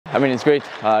I mean, it's great.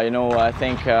 I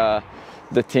think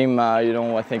the team.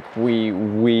 I think we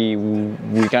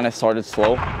kind of started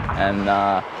slow,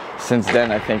 and since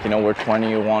then, I think we're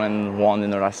 21-1 in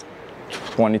the last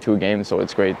 22 games. So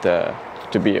it's great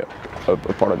to be a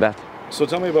part of that. So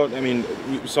tell me about, I mean,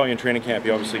 we saw you in training camp.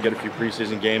 You obviously get a few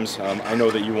preseason games. I know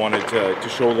that you wanted to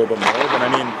show a little bit more, but I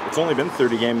mean, it's only been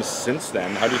 30 games since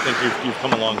then. How do you think you've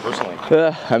come along personally?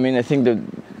 I mean, I think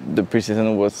the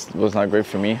preseason was not great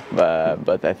for me,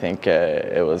 but I think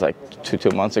it was like two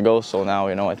months ago. So now,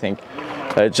 I think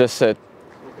just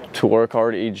to work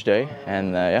hard each day,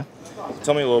 and yeah.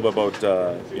 Tell me a little bit about,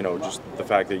 just the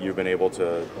fact that you've been able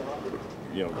to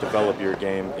develop your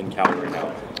game in Calgary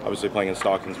now. Obviously playing in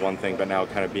Stockton's one thing, but now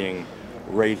kind of being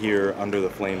right here under the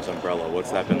Flames umbrella.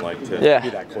 What's that been like to be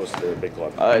that close to the big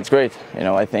club? It's great.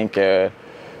 I think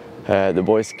the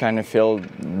boys kind of feel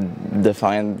the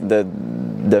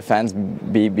fans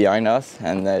be behind us,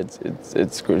 and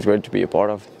it's great to be a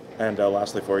part of. And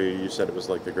lastly for you, you said it was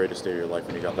like the greatest day of your life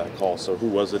when you got that call. So who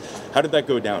was it? How did that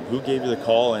go down? Who gave you the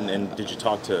call, and did you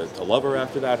talk to Lover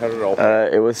after that? How did it all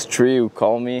it was Tree who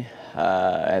called me.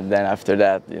 And then after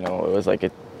that, it was like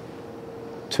a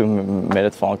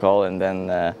 2-minute phone call, and then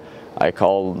I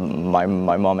called my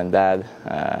mom and dad,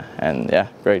 and yeah,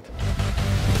 great.